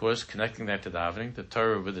Tefillah, of course, connecting that to davening, the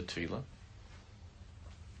Torah with the Tefillah,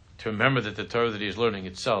 to remember that the Torah that he is learning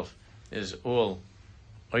itself is all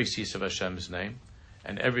Oisis of Hashem's name,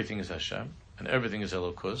 and everything is Hashem, and everything is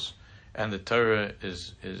Elokus, and the Torah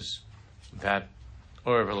is that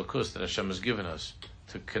Or of Elokus that Hashem has given us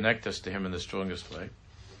to connect us to Him in the strongest way,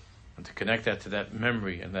 and to connect that to that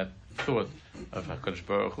memory and that thought of HaKadosh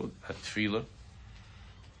Baruch Hu, that Tefillah.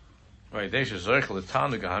 Right,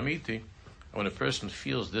 when a person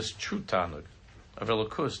feels this true tanug of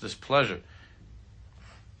Elokus, this pleasure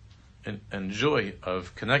and joy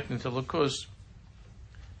of connecting to Elokus,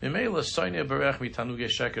 he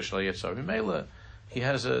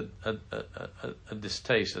has a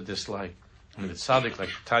distaste, a dislike. I mean, the tzaddik, like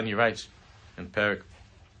Tanya writes in Perek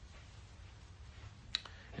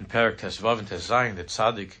Tesvav and Tezayin, that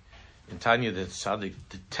tzaddik, in Tanya, that tzaddik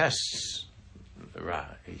detests the Ra.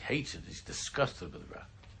 He hates it. He's disgusted with the Ra.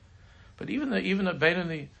 But even a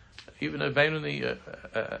Beinoni,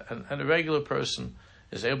 and a regular person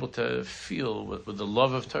is able to feel, with the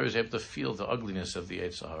love of Torah, is able to feel the ugliness of the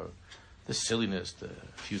Yetzer Hara, the silliness, the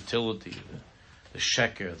futility, the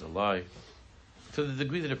sheker, the lie, to the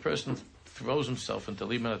degree that a person throws himself into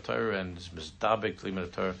Limud Torah and is mizdabek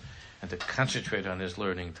Limud Torah, and to concentrate on his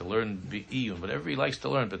learning, to learn Be'iyun, whatever he likes to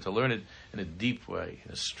learn, but to learn it in a deep way,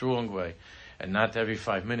 in a strong way, and not every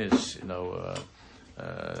 5 minutes, a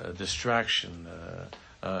distraction,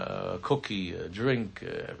 a cookie, a drink,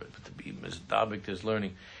 but to be mizdabek to his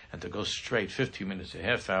learning, and to go straight 15 minutes, a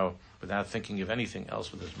half hour, without thinking of anything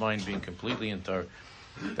else, with his mind being completely in Torah.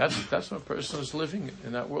 That's when a person is living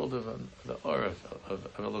in that world of the aura of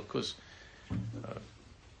Elokus,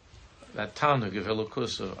 that tanug of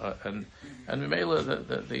Elokus, and Mimela,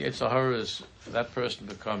 the Yetzer Hara is, for that person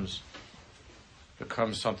becomes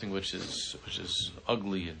something which is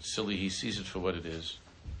ugly and silly. He sees it for what it is.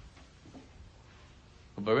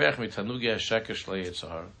 And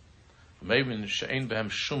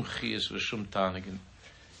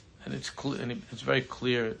it's very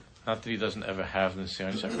clear. Not that he doesn't ever have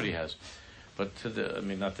Nisayon, everybody has, but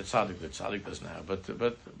not the tzaddik doesn't have, but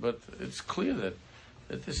it's clear that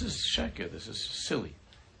this is sheker, this is silly,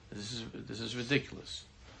 this is ridiculous,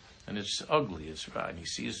 and it's ugly, it's right, and he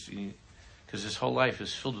sees, because his whole life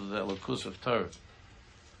is filled with the elokus of Torah.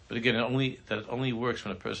 But again, it only works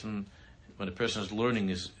when a person's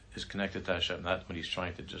learning is connected to Hashem, not when he's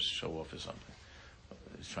trying to just show off or something,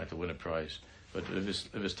 he's trying to win a prize. But if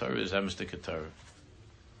his Torah is Amistik Torah,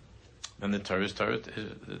 then the Torah is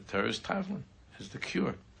Tavlin, is the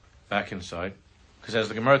cure back inside. Because as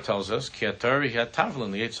the Gemara tells us, Ki Torah hi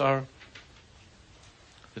Tavlin, the Yetzer Hara.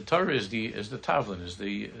 The Torah is the Tavlin, is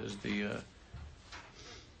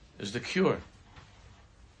the cure.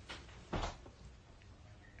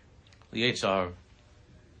 The Yetzer Hara.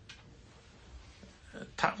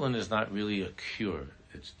 Tavlin is not really a cure.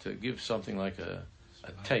 It's to give something like a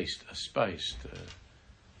taste, a spice,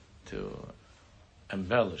 to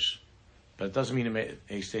embellish. But it doesn't mean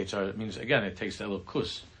it means, again, it takes the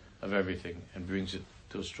elokus of everything and brings it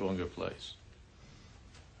to a stronger place.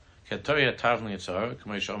 I created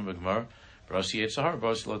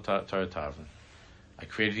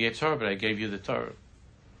the Yetzer Hara, but I gave you the Torah.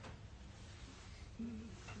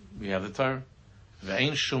 We have the Torah.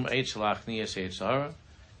 And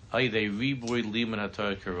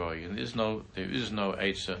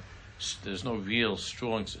there's no real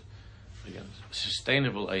strong, again,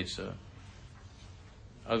 sustainable Eitzah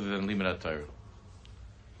other than Limud Torah.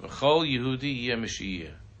 V'chol Yehudi yeh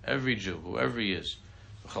Mishiyeh. Every Jew, whoever he is,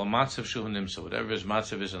 v'chol matzav shu nimsa, whatever his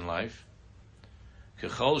matzav is in life,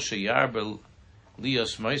 k'chol sheyarbe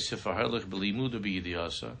lias meisef aharlich b'limuda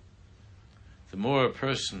b'yidiyasa, the more a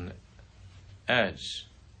person adds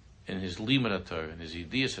in his Limud Torah, in his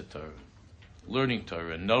Yidiyas Torah, learning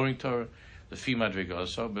Torah and knowing Torah, the fi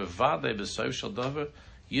madrigasa, bevadei b'sof shel davar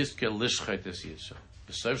yizke lishchet es yitzah.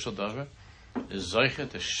 B'sof shel davar is Zeiche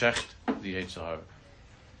to Shecht the Yetzer Hara.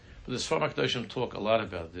 But the Sfar HaKadoshim talk a lot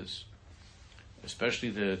about this, especially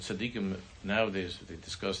the tzaddikim nowadays. They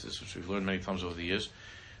discuss this, which we've learned many times over the years,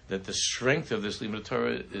 that the strength of this Limud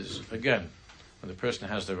Torah is, again, when the person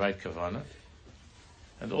has the right kavanah,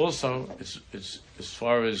 and also it's as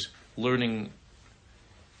far as learning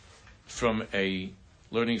from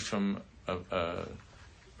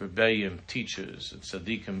rebellion teachers and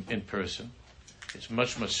tzaddikim in person. It's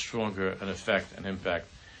much, much stronger an effect and impact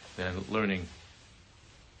than learning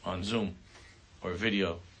on Zoom or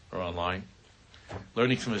video or online.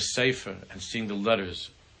 Learning from a sefer and seeing the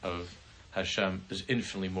letters of Hashem is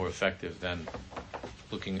infinitely more effective than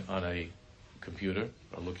looking on a computer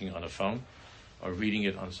or looking on a phone or reading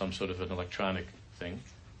it on some sort of an electronic thing.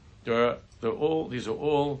 These are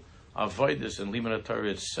all avodas and liman Torah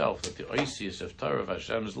itself. That the oisius of Torah of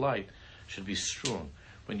Hashem's light should be strong.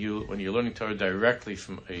 When you're learning Torah directly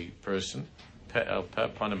from a person,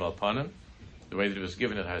 panim al panim, the way that it was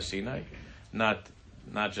given at Har Sinai, not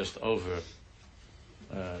just over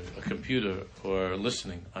a computer or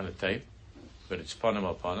listening on a tape, but it's panim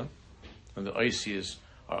al panim, and the oisius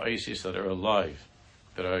are oisius that are alive,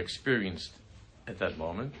 that are experienced at that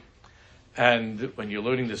moment. And when you're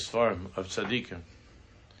learning this form of tzaddikim,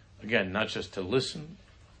 again, not just to listen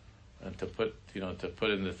and to put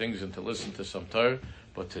in the things and to listen to some Torah,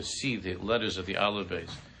 but to see the letters of the Aleph Beis,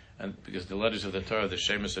 and because the letters of the Torah, the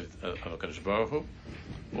Shemus of HaKadosh Baruch Hu,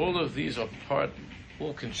 all of these all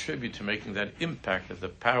contribute to making that impact of the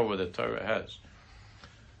power that Torah has.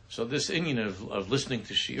 So this inyan of listening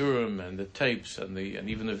to shiurim and the tapes and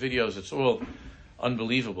even the videos, it's all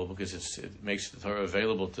unbelievable because it makes the Torah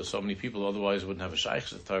available to so many people. Otherwise, it wouldn't have a shaykhs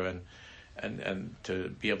to Torah, and to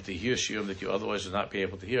be able to hear shiurim that you otherwise would not be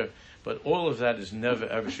able to hear. But all of that is never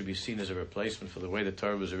ever should be seen as a replacement for the way the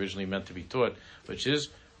Torah was originally meant to be taught, which is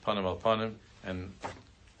panim al panim and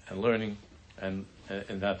learning and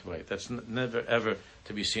in that way. That's never ever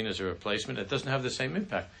to be seen as a replacement. It doesn't have the same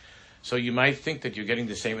impact. So you might think that you're getting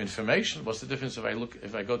the same information. What's the difference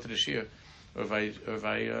if I go to the shiur, or if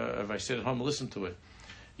I sit at home and listen to it?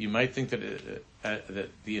 You might think that that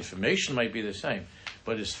the information might be the same,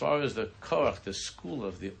 but as far as the koach, the school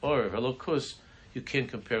of the or of Elokus, you can't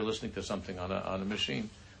compare listening to something on a machine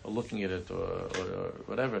or looking at it or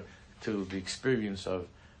whatever to the experience of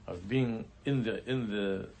being in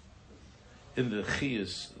the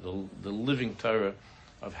chiyus, the living Torah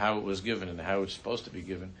of how it was given and how it's supposed to be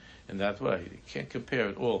given in that way. You can't compare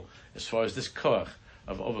it all as far as this koach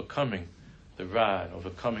of overcoming the ra,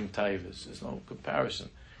 overcoming taivas. There's no comparison,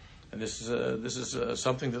 and this is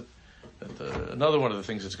something that another one of the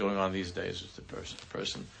things that's going on these days is the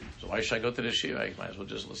person. So why should I go to the shiur? I might as well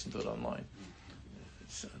just listen to it online.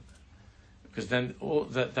 Because then all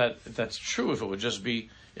that's true if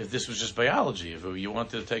this was just biology. If you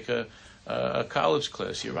wanted to take a college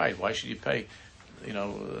class, you're right. Why should you pay,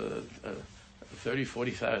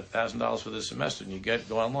 $30,000-$40,000 for the semester, and you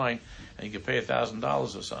go online and you can pay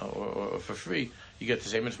 $1,000 or so, or for free, you get the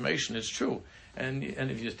same information. It's true. And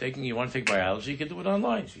if you want to take biology, you can do it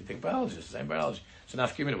online. So you take biology, it's the same biology. So now,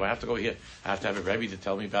 do I have to go here? I have to have a Rebbe to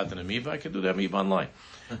tell me about the amoeba? I can do the amoeba online.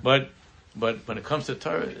 But when it comes to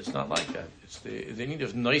Torah, it's not like that. It's the need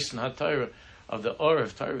of nice and hot Torah, of the aura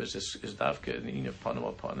of Torah is dafka, the need of panim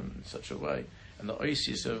al panim in such a way. And the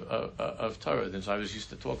oasis of Torah. Then so I was used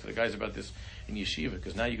to talk to the guys about this in yeshiva,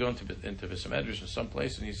 because now you go into Beis Medrash in some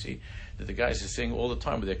place and you see that the guys are sitting all the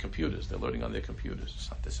time with their computers. They're learning on their computers. It's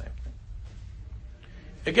not the same thing.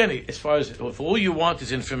 Again, as far as if all you want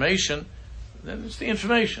is information, then it's the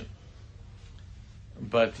information.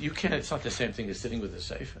 But you can't. It's not the same thing as sitting with a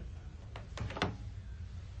sefer.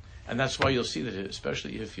 And that's why you'll see that,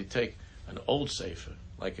 especially if you take an old sefer,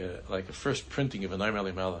 like a first printing of a Noam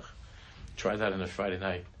Elimelech, try that on a Friday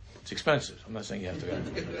night. It's expensive. I'm not saying you have to go.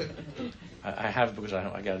 I have it because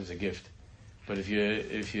I got it as a gift. But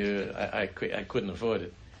I couldn't afford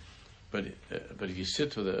it. But if you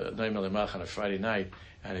sit with a Noam Elimelech on a Friday night,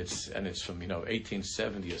 and it's from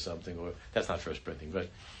 1870 or something, or that's not first printing, but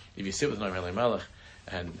if you sit with Noam Elimelech,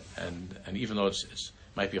 and even though it's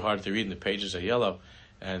might be hard to read and the pages are yellow,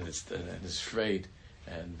 and it's frayed,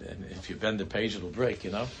 and if you bend the page it'll break,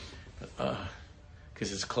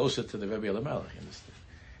 because it's closer to the Rebbe Elimelech.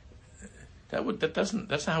 That's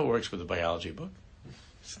not how it works with a biology book.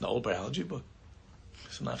 It's an old biology book.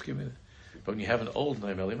 It's not giving it. But when you have an old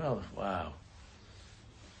Noam Elimelech, wow,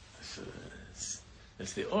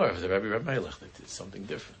 it's the aura of the Rebbe Elimelech. It's something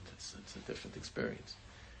different. It's a different experience.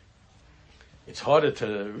 It's harder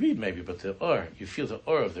to read maybe, but the aura, you feel the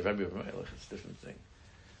aura of the Rebbe Elimelech. It's a different thing.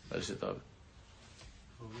 What is it, David?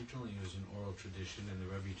 Originally it was an oral tradition, and the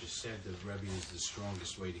Rebbe just said that the Rebbe is the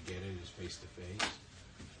strongest way to get it is face to face.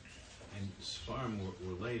 And Sfarim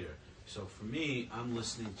were later. So for me, I'm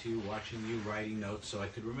listening to you, watching you, writing notes so I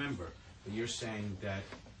could remember. But you're saying that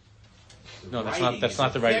no, that's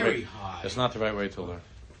not the right way. High. That's not the right way to learn.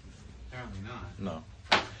 Apparently not. No.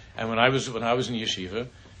 And when I was in yeshiva,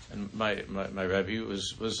 and my Rebbe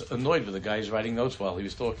was annoyed with the guys writing notes while he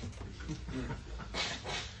was talking.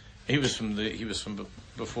 He was from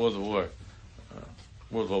before the war,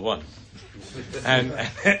 World War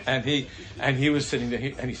I, and he was sitting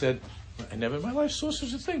there and he said, "I never in my life saw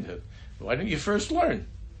such a thing. Why didn't you first learn?"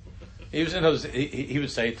 He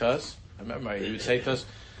would say to us. I remember he would say to us,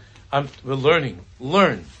 "We're learning.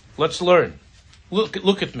 Learn. Let's learn.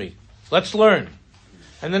 Look at me. Let's learn."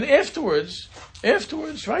 And then afterwards,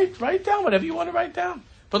 Afterwards, write down whatever you want to write down.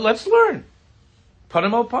 But let's learn.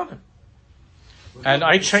 Panim al panim. And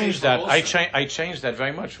I changed that. I changed that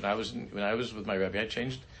very much when I was with my Rebbe. I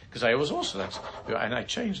changed because I was also that, and I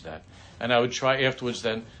changed that. And I would try afterwards.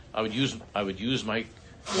 Then I would use my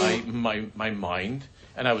mind,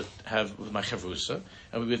 and I would have with my chavrusa,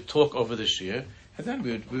 and we would talk over the shir, and then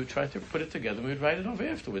we would try to put it together. and We would write it over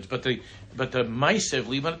afterwards. But the ma'asev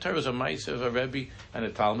Liban Torah was a ma'asev of a Rebbe and a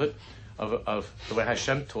Talmud of the way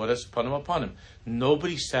Hashem taught us panim al panim.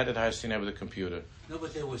 Nobody sat at Har Sinai with a computer. No,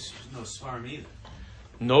 but there was no svarim either.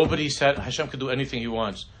 Nobody sat. Hashem could do anything He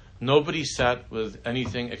wants. Nobody sat with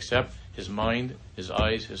anything except his mind, his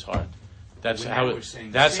eyes, his heart. That's how a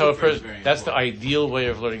person. That's the ideal way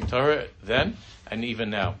of learning Torah then, and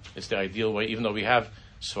even now, it's the ideal way. Even though we have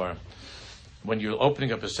svarim, when you're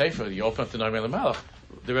opening up a sefer, you open up the Noam Malach.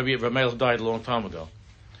 The Rebbe Ramelech died a long time ago,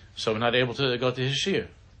 so we're not able to go to his shir.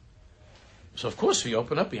 So of course we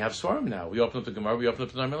open up. We have svarim now. We open up the Gemara. We open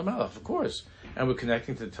up the Noam Malach, of course. And we're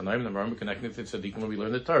connecting to the Tanaim and the Maram, we're connecting to the Tzaddikim when we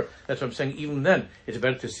learn the Torah. That's what I'm saying. Even then, it's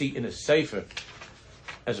better to see in a sefer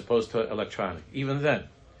as opposed to electronic. Even then.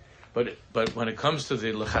 But when it comes to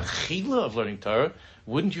the lechatchila of learning Torah,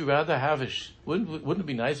 wouldn't you rather have wouldn't it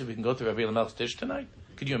be nice if we can go to Rabbi Elimelech's dish tonight?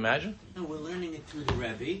 Could you imagine? No, we're learning it through the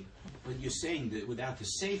Rebbe, but you're saying that without the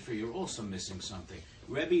sefer, you're also missing something.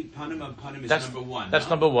 Rebbe panim al panim is number one. That's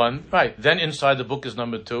number one, right? Then inside the book is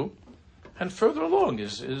number two. And further along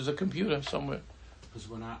is a computer somewhere. Because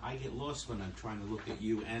when I get lost when I'm trying to look at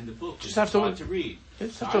you and the book, Just it's hard to read.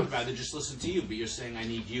 So I'd rather just listen to you, but you're saying I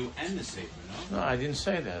need you and the sefer, no? No, I didn't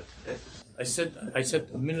say that. I said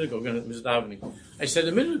a minute ago, Mr. Davening, I said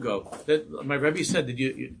a minute ago that my Rebbe said, did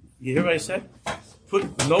you hear what I said?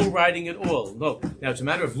 Put no writing at all. No. Now it's a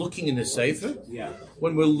matter of looking in the sefer. Yeah.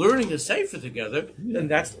 When we're learning the sefer together, then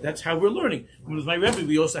that's how we're learning. With my Rebbe,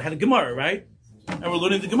 we also had a Gemara, right? And we're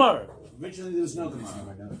learning the Gemara. Originally there was no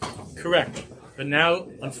Gemara. Correct. But now,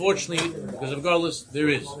 unfortunately, because of Garlis, there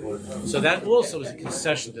is. So that also is a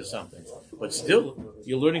concession to something. But still,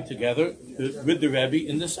 you're learning together with the Rebbe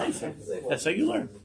in the Sefer. That's how you learn.